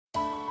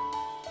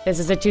This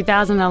is a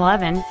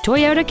 2011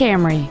 Toyota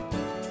Camry.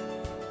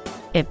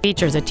 It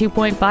features a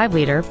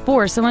 2.5-liter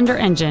four-cylinder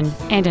engine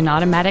and an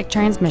automatic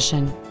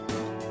transmission.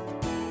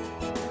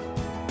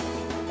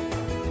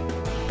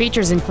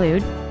 Features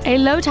include a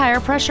low tire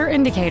pressure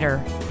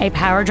indicator, a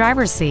power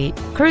driver's seat,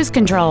 cruise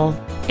control,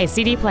 a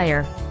CD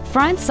player,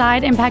 front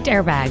side impact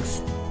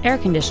airbags, air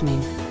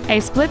conditioning, a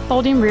split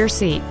folding rear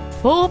seat,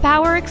 full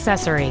power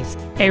accessories,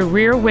 a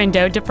rear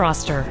window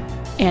defroster,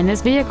 and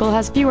this vehicle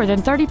has fewer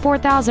than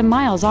 34,000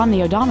 miles on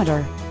the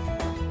odometer.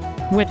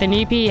 With an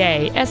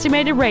EPA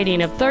estimated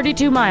rating of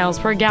 32 miles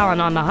per gallon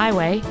on the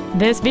highway,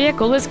 this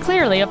vehicle is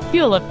clearly a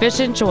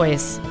fuel-efficient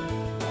choice.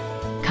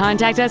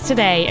 Contact us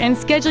today and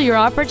schedule your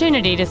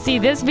opportunity to see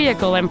this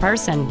vehicle in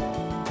person.